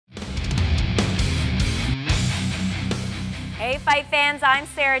Hey fight fans, I'm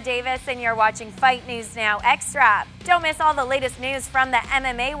Sarah Davis and you're watching Fight News Now Extra. Don't miss all the latest news from the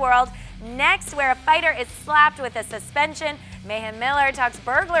MMA world. Next, where a fighter is slapped with a suspension, Mayhem Miller talks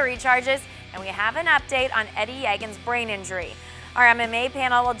burglary charges, and we have an update on Eddie Yagin's brain injury. Our MMA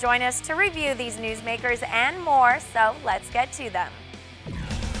panel will join us to review these newsmakers and more, so let's get to them.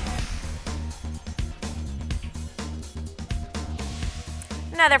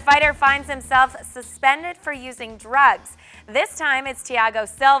 Another fighter finds himself suspended for using drugs. This time it's Thiago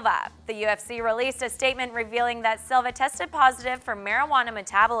Silva. The UFC released a statement revealing that Silva tested positive for marijuana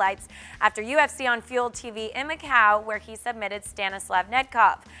metabolites after UFC on Fuel TV in Macau, where he submitted Stanislav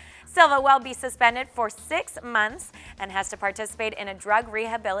Nedkov. Silva will be suspended for 6 months and has to participate in a drug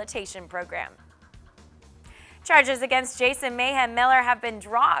rehabilitation program. Charges against Jason Mayhem Miller have been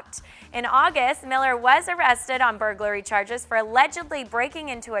dropped. In August, Miller was arrested on burglary charges for allegedly breaking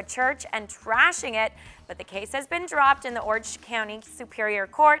into a church and trashing it, but the case has been dropped in the Orange County Superior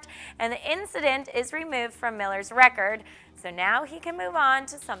Court, and the incident is removed from Miller's record, so now he can move on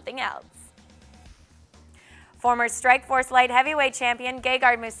to something else. Former Strikeforce light heavyweight champion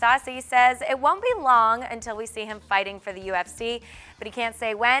Gegard Mousasi says it won't be long until we see him fighting for the UFC, but he can't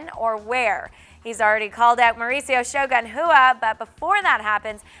say when or where. He's already called out Mauricio Shogun Rua, but before that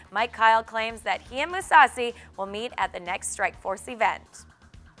happens, Mike Kyle claims that he and Mousasi will meet at the next Strikeforce event.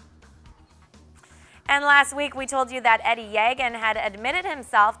 And last week, we told you that Eddie Yagin had admitted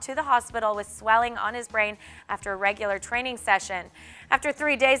himself to the hospital with swelling on his brain after a regular training session. After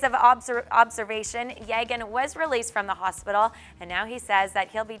 3 days of observation, Yagin was released from the hospital, and now he says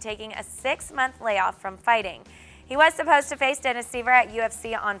that he'll be taking a 6-month layoff from fighting. He was supposed to face Dennis Seaver at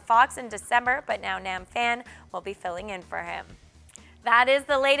UFC on Fox in December, but now Nam Phan will be filling in for him. That is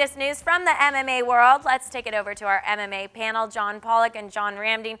the latest news from the MMA world. Let's take it over to our MMA panel, John Pollock and John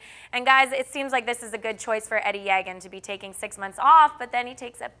Ramdeen. And guys, it seems like this is a good choice for Eddie Yagin to be taking 6 months off, but then he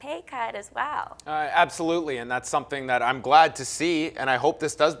takes a pay cut as well. Absolutely, and that's something that I'm glad to see, and I hope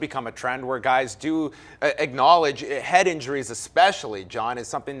this does become a trend where guys do acknowledge head injuries especially, John, is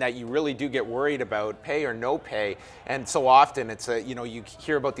something that you really do get worried about, pay or no pay. And so often it's you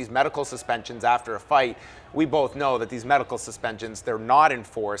hear about these medical suspensions after a fight. We both know that these medical suspensions, they're not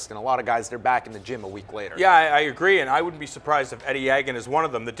enforced, and a lot of guys, they're back in the gym a week later. Yeah, I agree, and I wouldn't be surprised if Eddie Yagin is one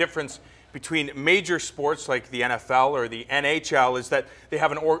of them. The difference between major sports like the NFL or the NHL is that they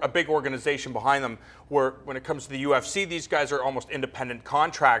have a big organization behind them, where when it comes to the UFC, these guys are almost independent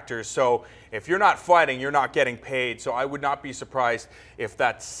contractors. So if you're not fighting, you're not getting paid. So I would not be surprised if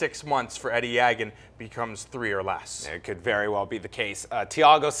that 6 months for Eddie Yagin becomes 3 or less. It could very well be the case.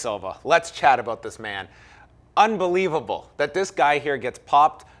 Thiago Silva, let's chat about this man. Unbelievable that this guy here gets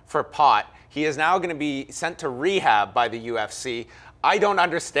popped for pot. He is now going to be sent to rehab by the UFC. I don't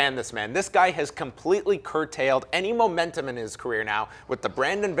understand this man. This guy has completely curtailed any momentum in his career now with the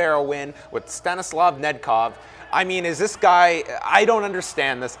Brandon Vera win, with Stanislav Nedkov. I mean, is this guy, I don't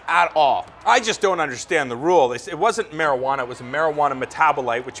understand this at all. I just don't understand the rule. It wasn't marijuana, it was a marijuana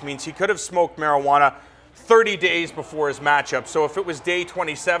metabolite, which means he could have smoked marijuana 30 days before his matchup. So if it was day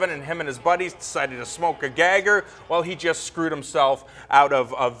 27 and him and his buddies decided to smoke a gagger, well, he just screwed himself out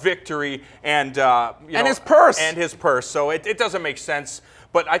of a victory and his purse. And his purse. So it doesn't make sense.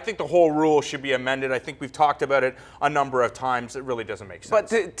 But I think the whole rule should be amended. I think we've talked about it a number of times. It really doesn't make sense.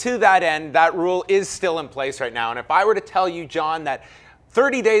 But to that end, that rule is still in place right now. And if I were to tell you, John, that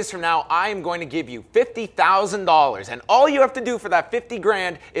 30 days from now, I am going to give you $50,000, and all you have to do for that 50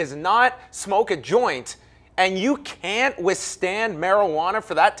 grand is not smoke a joint, and you can't withstand marijuana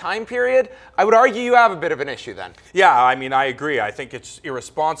for that time period, I would argue you have a bit of an issue then. Yeah, I mean, I agree. I think it's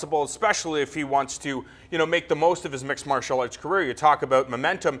irresponsible, especially if he wants to, make the most of his mixed martial arts career. You talk about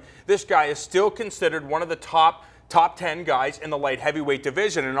momentum. This guy is still considered one of the top 10 guys in the light heavyweight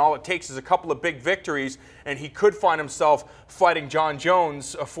division, and all it takes is a couple of big victories, and he could find himself fighting John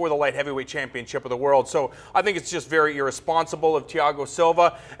Jones for the light heavyweight championship of the world. So I think it's just very irresponsible of Thiago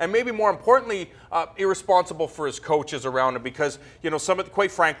Silva, and maybe more importantly, irresponsible for his coaches around him, because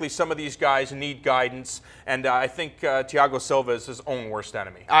quite frankly, some of these guys need guidance, and I think Thiago Silva is his own worst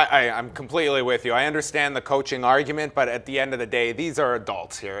enemy. I'm completely with you. I understand the coaching argument, but at the end of the day, these are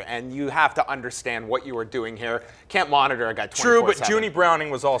adults here, and you have to understand what you are doing here. Can't monitor a guy 24/7. True, but Junie Browning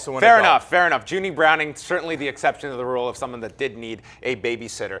was also an Fair adult. enough, fair enough. Junie Browning, certainly the exception to the rule of someone that did need a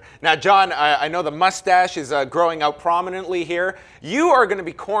babysitter. Now, John, I know the mustache is growing out prominently here. You are going to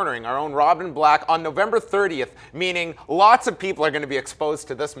be cornering our own Robin Black on November 30th, meaning lots of people are going to be exposed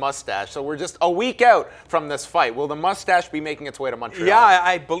to this mustache. So we're just a week out from this fight. Will the mustache be making its way to Montreal? Yeah,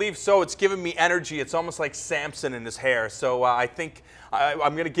 I believe so. It's giving me energy. It's almost like Samson in his hair. So I think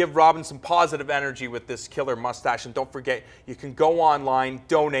I'm going to give Robin some positive energy with this killer mustache. And don't forget, you can go online,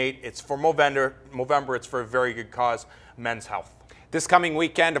 donate. It's for Movember. It's for a very good cause, men's health. This coming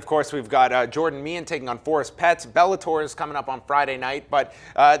weekend, of course, we've got Jordan Meehan taking on Forrest Petts. Bellator is coming up on Friday night, but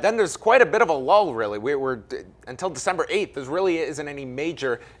then there's quite a bit of a lull, really. We're until December 8th, there really isn't any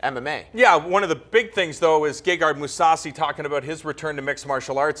major MMA. Yeah, one of the big things, though, is Gegard Mousasi talking about his return to mixed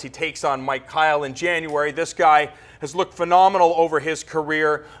martial arts. He takes on Mike Kyle in January. This guy has looked phenomenal over his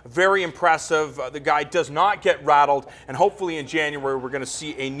career, very impressive. The guy does not get rattled, and hopefully in January we're going to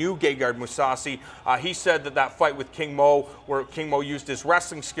see a new Gegard Mousasi. He said that fight with King Mo, where King Mo used his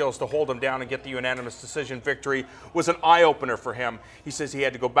wrestling skills to hold him down and get the unanimous decision victory, was an eye-opener for him. He says he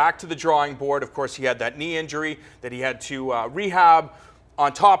had to go back to the drawing board. Of course, he had that knee injury that he had to rehab.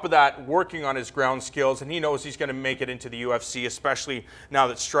 On top of that, working on his ground skills, and he knows he's going to make it into the UFC, especially now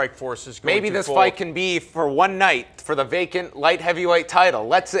that Strikeforce is going Maybe to this full. fight can be for one night for the vacant light heavyweight title.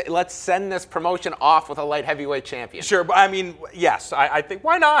 Let's send this promotion off with a light heavyweight champion. Sure, but I mean, yes, I think,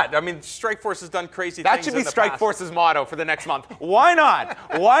 why not? I mean, Strikeforce has done crazy things. That should be Strikeforce's motto for the next month. Why not?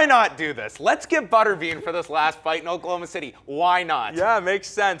 Why not do this? Let's get Butterbean for this last fight in Oklahoma City. Why not? Yeah, makes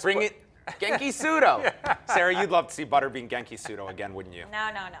sense. Bring it. Genki Sudo. Yeah. Sarah, you'd love to see Butterbean Genki Sudo again, wouldn't you?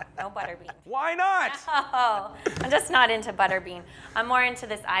 No Butterbean. Why not? No, I'm just not into Butterbean. I'm more into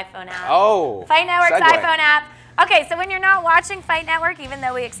this iPhone app. Oh, Fight Network's segue. iPhone app. Okay, so when you're not watching Fight Network, even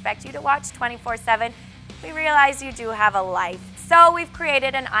though we expect you to watch 24/7, we realize you do have a life. So we've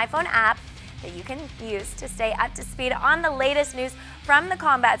created an iPhone app that you can use to stay up to speed on the latest news from the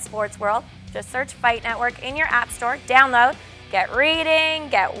combat sports world. Just search Fight Network in your app store, download, get reading,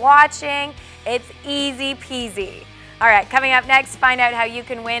 get watching. It's easy peasy. All right, coming up next, find out how you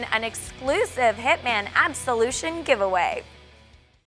can win an exclusive Hitman Absolution giveaway.